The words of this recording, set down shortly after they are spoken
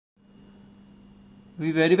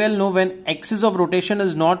we very well know when axis of rotation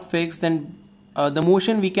is not fixed, then the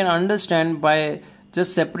motion we can understand by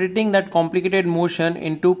just separating that complicated motion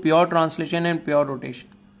into pure translation and pure rotation.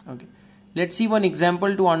 Okay, let's see one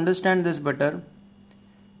example to understand this better.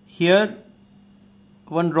 Here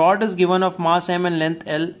one rod is given of mass m and length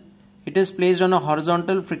L. It is placed on a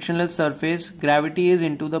horizontal frictionless surface. Gravity is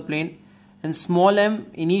into the plane, and small m,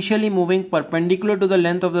 initially moving perpendicular to the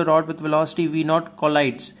length of the rod with velocity v0,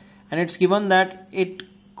 collides, and it's given that it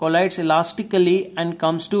collides elastically and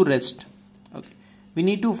comes to rest. Okay, we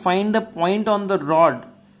need to find the point on the rod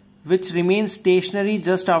which remains stationary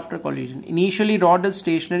just after collision. Initially rod is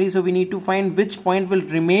stationary, so we need to find which point will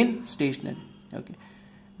remain stationary. Okay,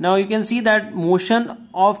 now you can see that motion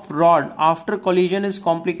of rod after collision is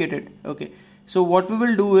complicated. Okay, so what we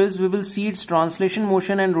will do is we will see its translation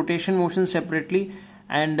motion and rotation motion separately,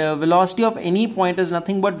 and velocity of any point is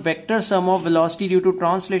nothing but vector sum of velocity due to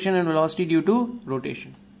translation and velocity due to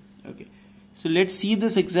rotation. Okay, so let's see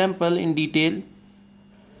this example in detail.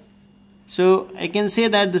 So I can say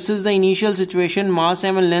that this is the initial situation, mass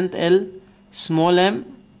m and length L, small m,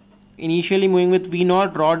 initially moving with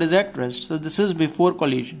v0, rod is at rest. So this is before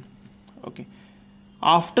collision. Okay,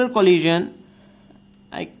 after collision,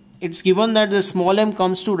 it's given that the small m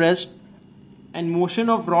comes to rest and motion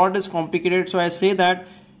of rod is complicated, so I say that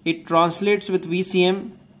it translates with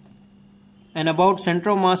VCM, and about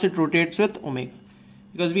center of mass it rotates with omega,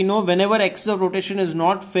 because we know whenever axis of rotation is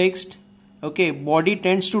not fixed, okay, body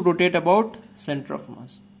tends to rotate about center of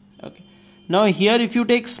mass. Okay, now here if you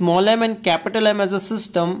take small m and capital M as a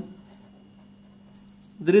system,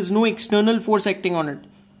 there is no external force acting on it,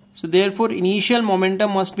 so therefore initial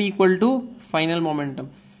momentum must be equal to final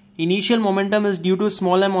momentum. Initial momentum is due to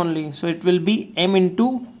small m only, so it will be m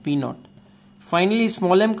into v0. Finally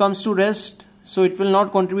small m comes to rest, so it will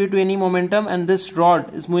not contribute to any momentum, and this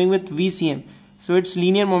rod is moving with VCM, so its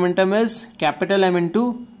linear momentum is capital M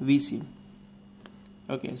into VCM.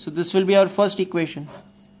 Okay, so this will be our first equation.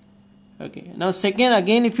 Okay, now second,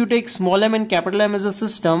 again if you take small m and capital M as a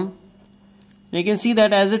system, you can see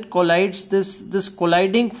that as it collides, this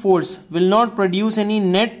colliding force will not produce any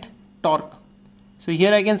net torque. So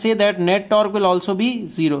here I can say that net torque will also be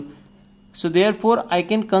 0. So therefore I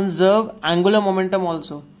can conserve angular momentum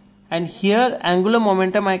also. And here angular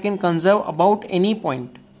momentum I can conserve about any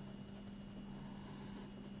point.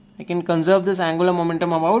 I can conserve this angular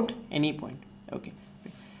momentum about any point. Okay.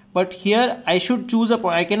 But here I should choose a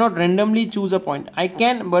point. I cannot randomly choose a point. I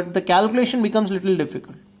can, but the calculation becomes little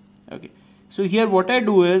difficult. Okay. So here what I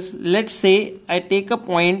do is, let's say I take a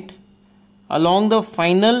point along the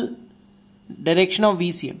final direction of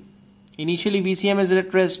VCM. Initially VCM is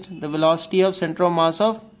at rest, the velocity of center of mass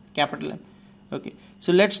of capital M. Okay,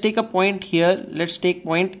 so let's take a point here. Let's take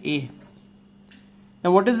point A.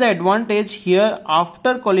 Now what is the advantage here?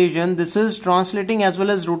 After collision this is translating as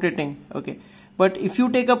well as rotating. Okay, but if you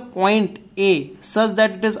take a point A such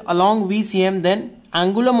that it is along VCM, then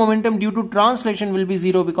angular momentum due to translation will be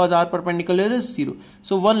 0 because R perpendicular is 0.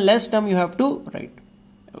 So one less term you have to write.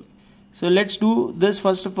 So let's do this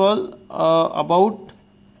first of all about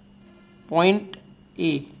point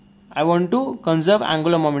A. I want to conserve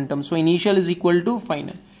angular momentum. So initial is equal to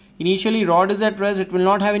final. Initially rod is at rest, it will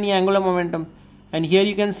not have any angular momentum. And here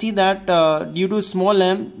you can see that due to small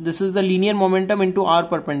m, this is the linear momentum into R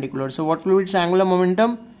perpendicular. So what will be its angular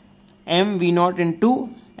momentum? M v0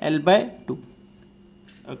 into L by 2.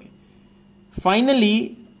 Okay.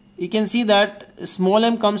 Finally, you can see that small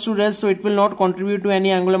m comes to rest, so it will not contribute to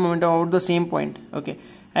any angular momentum about the same point. Okay,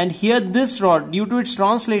 and here this rod, due to its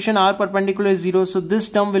translation, R perpendicular is 0, so this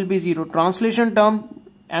term will be 0. Translation term,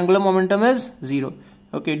 angular momentum is 0.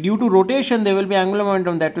 Okay, due to rotation there will be angular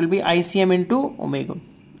momentum, that will be ICM into omega.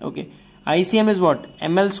 Okay, ICM is what?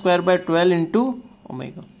 ml square by 12 into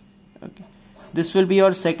omega. Okay, this will be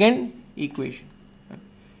your second equation.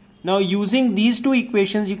 Now using these two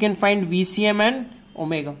equations you can find VCM and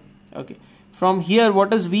omega. Okay, from here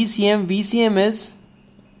what is VCM? VCM is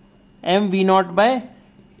m v0 by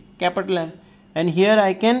capital M, and here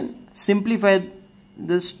I can simplify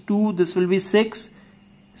this 2, this will be 6.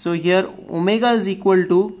 So here omega is equal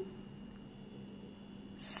to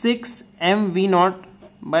 6 m v0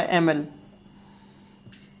 by ml.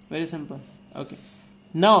 Very simple. Okay,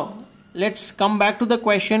 now let's come back to the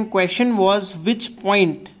question. Question was which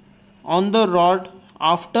point on the rod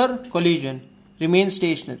after collision remains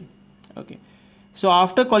stationary. Okay, so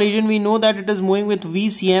after collision we know that it is moving with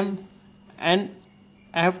VCM, and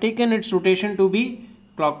I have taken its rotation to be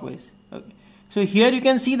clockwise. Okay, so here you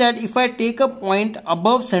can see that if I take a point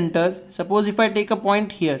above center, suppose if I take a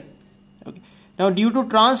point here, okay, now due to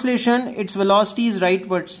translation its velocity is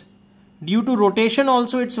rightwards, Due to rotation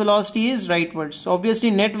also its velocity is rightwards. So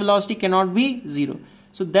obviously net velocity cannot be 0.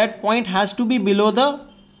 So that point has to be below the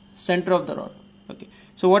center of the rod. Okay.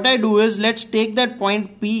 So what I do is, let's take that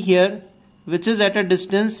point P here, which is at a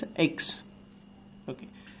distance x. Okay.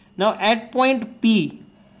 Now at point P,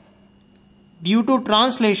 due to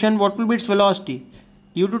translation, what will be its velocity?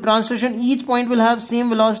 Due to translation, each point will have same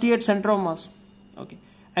velocity at center of mass. Okay.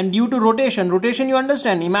 And due to rotation, you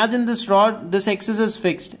understand, imagine this rod, this axis is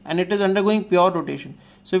fixed and it is undergoing pure rotation.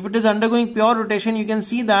 So if it is undergoing pure rotation, you can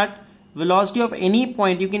see that velocity of any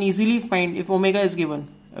point you can easily find if omega is given.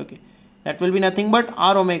 Okay. That will be nothing but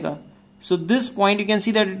r omega. So this point you can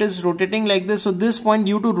see that it is rotating like this. So this point,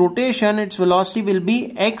 due to rotation, its velocity will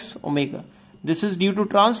be x omega. This is due to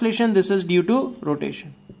translation, this is due to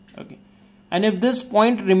rotation. Okay. And if this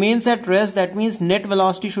point remains at rest, that means net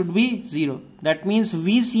velocity should be 0. That means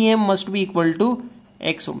VCM must be equal to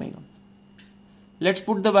x omega. Let's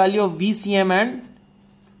put the value of VCM and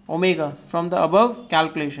omega from the above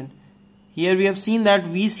calculation. Here we have seen that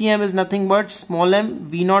VCM is nothing but small m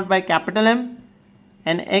V0 by capital M,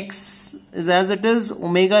 and x is as it is,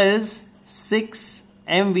 omega is 6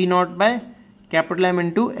 m V0 by capital M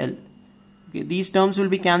into L. Okay, these terms will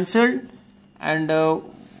be cancelled, and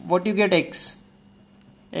what you get, x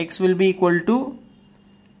will be equal to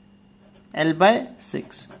L by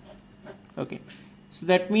 6. Okay, so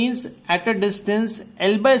that means at a distance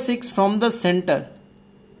L by 6 from the center,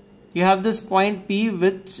 you have this point P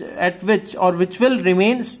which will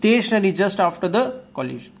remain stationary just after the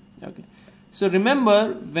collision. Okay. So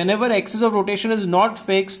remember, whenever axis of rotation is not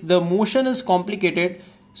fixed, the motion is complicated.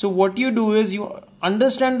 So what you do is, you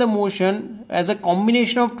understand the motion as a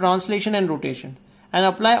combination of translation and rotation, and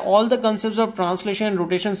apply all the concepts of translation and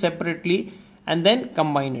rotation separately, and then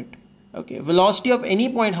combine it. Okay. Velocity of any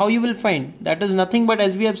point, how you will find? That is nothing but,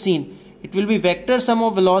 as we have seen, it will be vector sum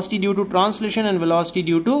of velocity due to translation and velocity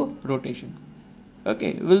due to rotation.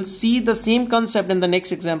 Okay, we'll see the same concept in the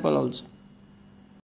next example also.